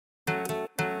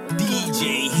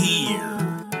Heer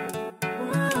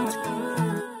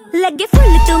लगे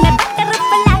full तू मैं बटर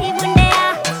पलाई मुंडिया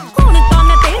हुण तो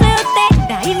मैं तेरे उत्ते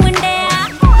डाई मुंडिया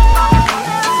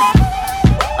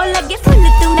ओ लगे फुल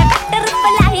तू मैं बटर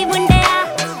पलाई मुंडिया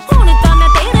हुण तो मैं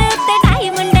तेरे उत्ते डाई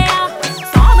मुंडिया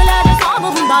सामला दे साम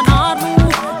हुंदा नारू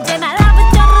जे मैं रब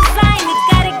चर साइन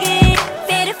करके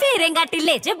फिरेंगा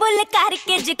टिले जे बुल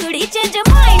करके जे कुड़ी चेंज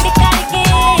माइंड करके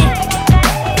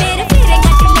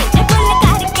फिरेंगा टिले जे बुल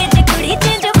करके जे कुड़ी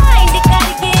चेंज माइंड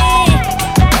करके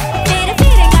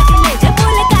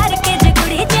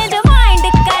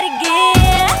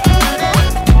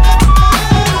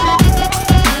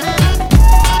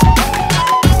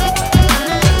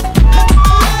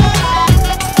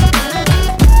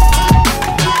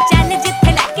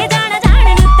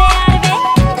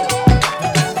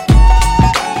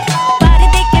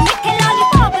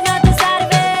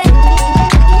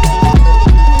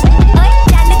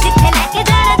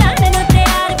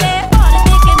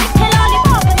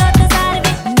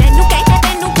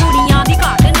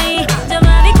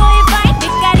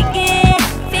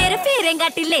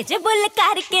जे बुल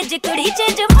करके जे कुड़ी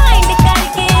चेंज माइंड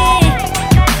करके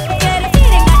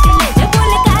फिरेंगा टिले जे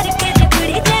बुल करके जे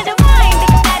कुड़ी चेंज माइंड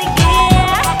करके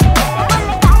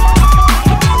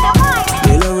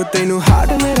ये लव तेनू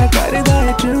हार्ट मेरा करदा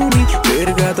है ट्रूली फिर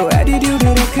का तो एटीट्यूड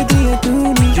रख दिया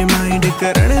तूनी जे माइंड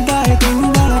करन दा है तेनू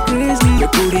वाला क्रेजी ये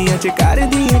कुड़ियां च कर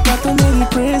दी है का तो मेरी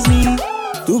क्रेजी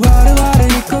तू बार बार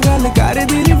इको गल कर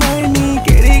दी रिवाइनी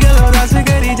केड़ी गल्ल दस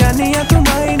करी जानी है तू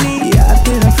माइनी यार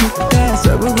तेरा फिट है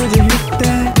सब कुछ हिट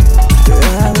है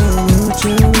तेरा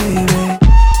मुझे baby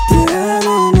तेरा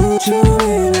मुझे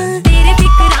baby तेरे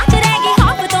फिकरां च रह गई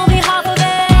हाफ तो भी हाफ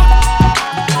वे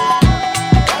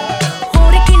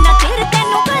होर किन्ना चिर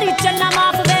तैनू करी चलना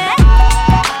माफ वे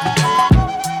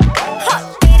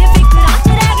तेरे फिकरां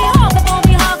च रह गई हाफ तो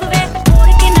भी हाफ वे होर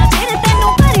किन्ना चिर तैनू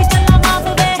करी चलना माफ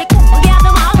वे जे घूम गया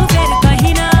दिमाग फिर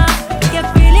कहीं ना ये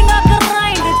फीलिंग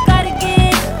ग्राइंड करके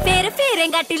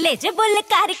फिरेंगा टिले जे बुल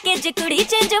करके जे कुड़ी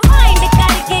चेंज माइंड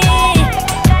करके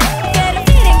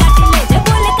फिरेंगा टिले जे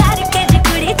बुल करके जे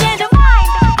कुड़ी चेंज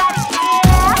माइंड करके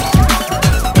जे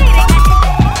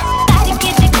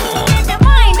चेंज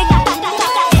माइंड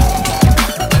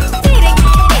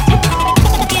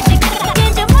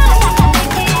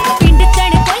पिंड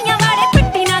चढ़ कोइयां वाले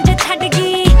पिट्टी ना जे छड़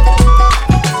गई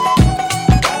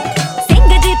सिंह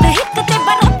जीत हिक ते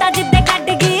बरोता जिद्दे कट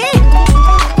गई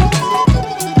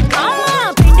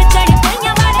पिंड चढ़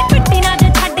कोइयां वाले पिट्टी ना जे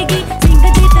छड़ गई सिंह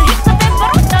जीत हिक ते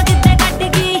बरोता जिद्दे कट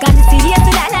गई गल सीरियस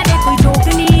ले ले कोई जोक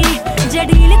नहीं जे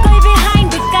डील कोई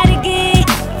बिहाइंड कर गई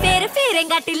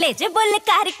फिरेंगा टिले जे बुल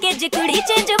करके जे कुड़ी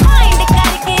चेंज